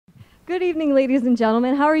Good evening, ladies and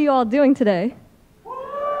gentlemen. How are you all doing today?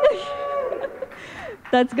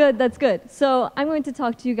 That's good, that's good. So I'm going to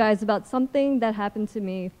talk to you guys about something that happened to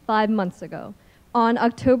me 5 months ago on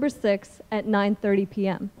October 6th at 9:30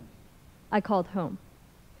 p.m. I called home.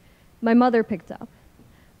 My mother picked up.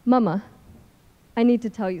 Mama, I need to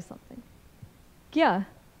tell you something. Yeah,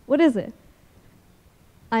 what is it?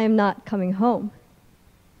 I am not coming home.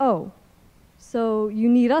 Oh, so you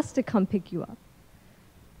need us to come pick you up?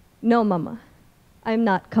 No, Mama, I am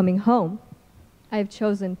not coming home. I have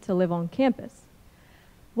chosen to live on campus.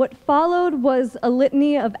 What followed was a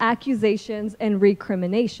litany of accusations and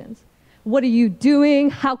recriminations. What are you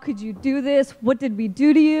doing? How could you do this? What did we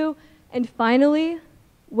do to you? And finally,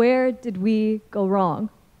 where did we go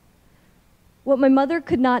wrong? What my mother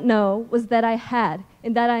could not know was that I had,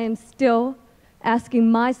 and that I am still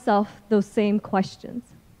asking myself those same questions.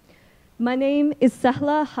 My name is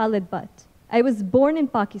Sehlah Khalid Butt. I was born in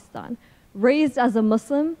Pakistan, raised as a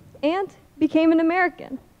Muslim, and became an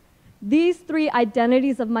American. These three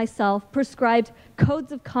identities of myself prescribed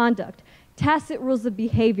codes of conduct, tacit rules of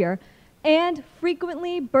behavior, and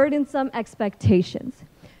frequently burdensome expectations.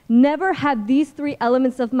 Never have these three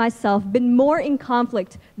elements of myself been more in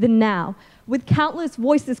conflict than now, with countless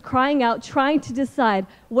voices crying out, trying to decide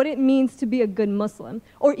what it means to be a good Muslim,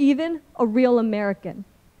 or even a real American.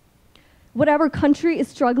 Whatever country is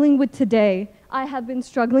struggling with today, I have been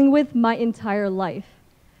struggling with my entire life.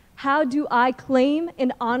 How do I claim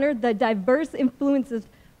and honor the diverse influences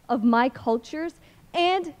of my cultures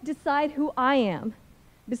and decide who I am?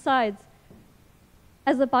 Besides,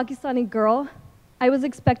 as a Pakistani girl, I was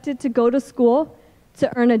expected to go to school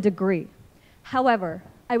to earn a degree. However,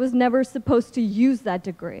 I was never supposed to use that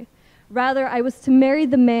degree. Rather, I was to marry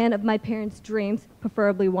the man of my parents' dreams,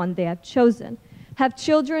 preferably one they have chosen, have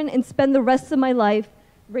children, and spend the rest of my life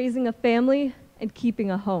raising a family and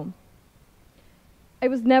keeping a home. I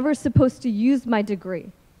was never supposed to use my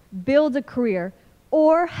degree, build a career,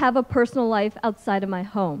 or have a personal life outside of my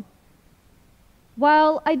home.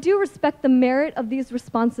 While I do respect the merit of these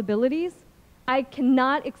responsibilities, I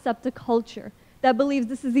cannot accept a culture that believes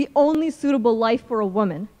this is the only suitable life for a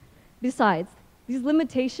woman. Besides, these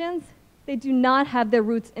limitations, they do not have their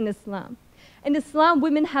roots in Islam. In Islam,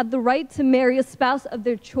 women have the right to marry a spouse of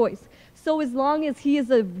their choice, so as long as he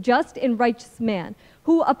is a just and righteous man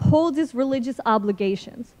who upholds his religious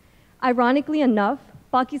obligations. Ironically enough,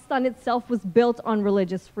 Pakistan itself was built on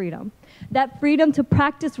religious freedom, that freedom to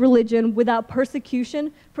practice religion without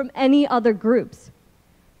persecution from any other groups.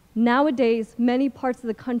 Nowadays, many parts of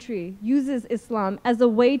the country uses Islam as a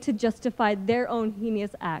way to justify their own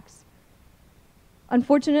heinous acts.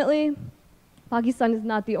 Unfortunately, Pakistan is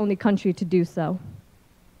not the only country to do so.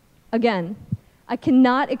 Again, I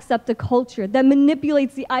cannot accept a culture that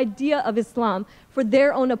manipulates the idea of Islam for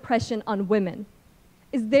their own oppression on women.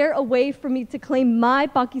 Is there a way for me to claim my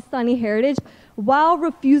Pakistani heritage while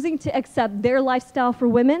refusing to accept their lifestyle for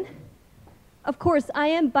women? Of course, I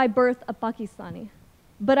am by birth a Pakistani,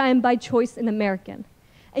 but I am by choice an American.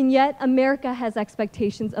 And yet, America has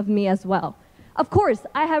expectations of me as well. Of course,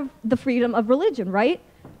 I have the freedom of religion, right?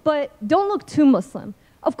 But don't look too Muslim.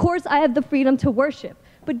 Of course, I have the freedom to worship.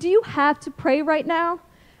 But do you have to pray right now?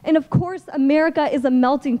 And of course, America is a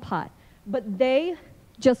melting pot, but they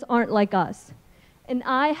just aren't like us. And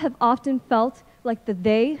I have often felt like the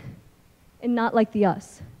they and not like the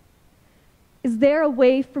us. Is there a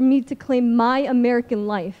way for me to claim my American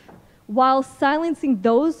life while silencing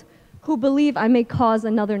those who believe I may cause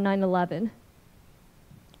another 9/11?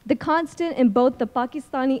 The constant in both the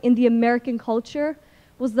Pakistani and the American culture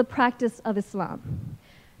was the practice of Islam.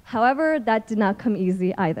 However, that did not come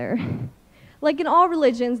easy either. Like in all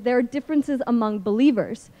religions, there are differences among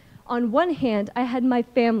believers. On one hand, I had my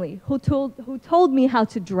family who told me how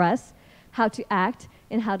to dress, how to act,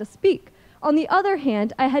 and how to speak. On the other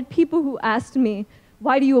hand, I had people who asked me,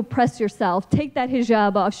 why do you oppress yourself? Take that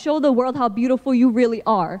hijab off. Show the world how beautiful you really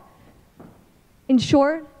are. In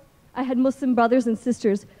short, I had Muslim brothers and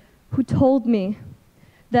sisters who told me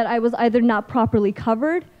that I was either not properly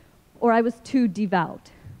covered or I was too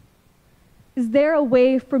devout. Is there a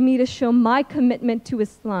way for me to show my commitment to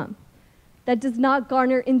Islam that does not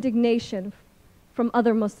garner indignation from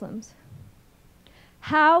other Muslims?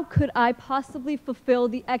 How could I possibly fulfill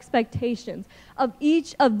the expectations of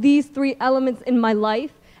each of these three elements in my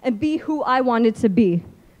life and be who I wanted to be?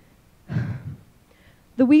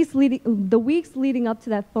 The weeks leading up to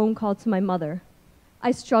that phone call to my mother,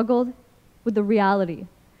 I struggled with the reality.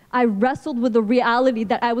 I wrestled with the reality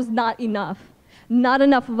that I was not enough. Not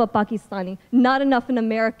enough of a Pakistani, not enough an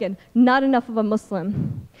American, not enough of a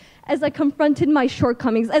Muslim. as I confronted my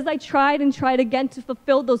shortcomings, as I tried and tried again to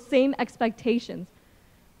fulfill those same expectations,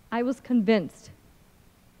 I was convinced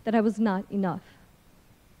that I was not enough.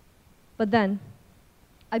 But then,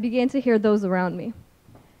 I began to hear those around me.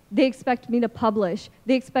 They expect me to publish.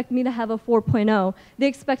 They expect me to have a 4.0. They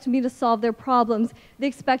expect me to solve their problems. They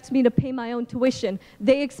expect me to pay my own tuition.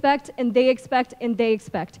 They expect, and they expect, and they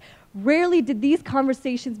expect. Rarely did these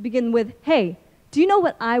conversations begin with, hey, do you know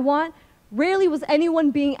what I want? Rarely was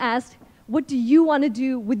anyone being asked, what do you want to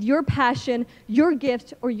do with your passion, your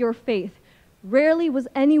gift, or your faith? Rarely was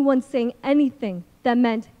anyone saying anything that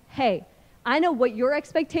meant, hey, I know what your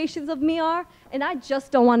expectations of me are, and I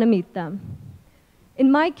just don't want to meet them. In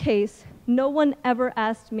my case, no one ever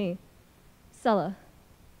asked me, Sehlah,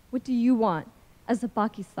 what do you want as a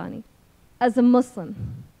Pakistani, as a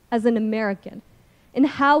Muslim, as an American? And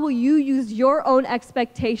how will you use your own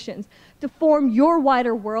expectations to form your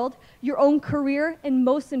wider world, your own career, and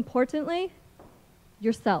most importantly,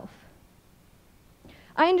 yourself?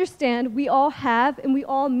 I understand we all have and we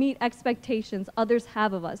all meet expectations others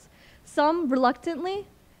have of us, some reluctantly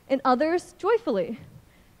and others joyfully.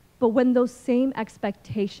 But when those same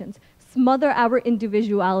expectations smother our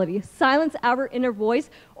individuality, silence our inner voice,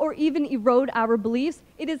 or even erode our beliefs,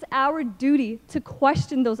 it is our duty to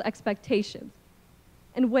question those expectations.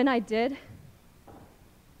 And when I did,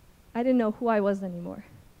 I didn't know who I was anymore.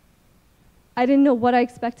 I didn't know what I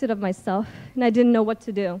expected of myself, and I didn't know what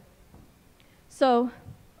to do. So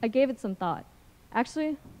I gave it some thought,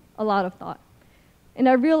 actually a lot of thought. And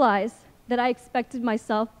I realized that I expected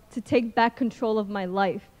myself to take back control of my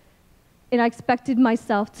life. And I expected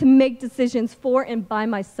myself to make decisions for and by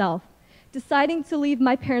myself. Deciding to leave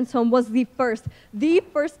my parents' home was the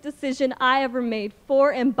first decision I ever made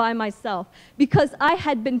for and by myself, because I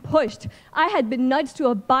had been pushed. I had been nudged to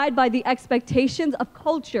abide by the expectations of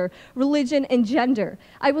culture, religion, and gender.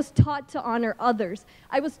 I was taught to honor others.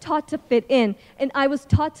 I was taught to fit in, and I was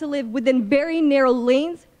taught to live within very narrow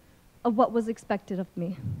lanes of what was expected of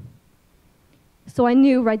me. So I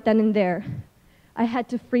knew right then and there, I had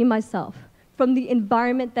to free myself from the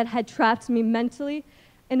environment that had trapped me mentally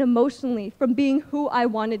and emotionally from being who I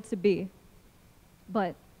wanted to be.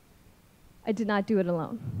 But I did not do it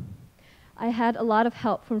alone. I had a lot of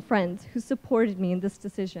help from friends who supported me in this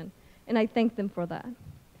decision, and I thank them for that.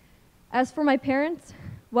 As for my parents,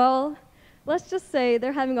 well, let's just say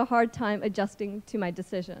they're having a hard time adjusting to my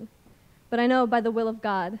decision. But I know by the will of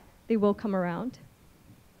God, they will come around.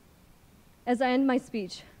 As I end my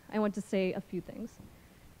speech, I want to say a few things.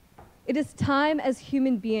 It is time as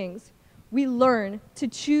human beings we learn to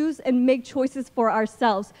choose and make choices for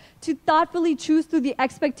ourselves, to thoughtfully choose through the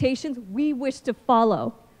expectations we wish to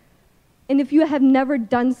follow. And if you have never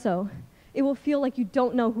done so, it will feel like you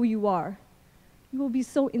don't know who you are. You will be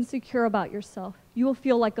so insecure about yourself. You will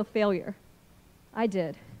feel like a failure. I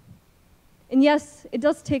did. And yes, it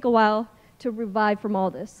does take a while to revive from all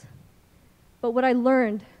this. But what I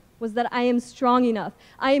learned was that I am strong enough,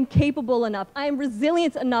 I am capable enough, I am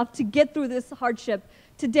resilient enough to get through this hardship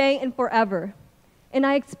today and forever. And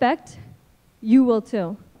I expect you will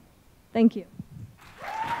too. Thank you.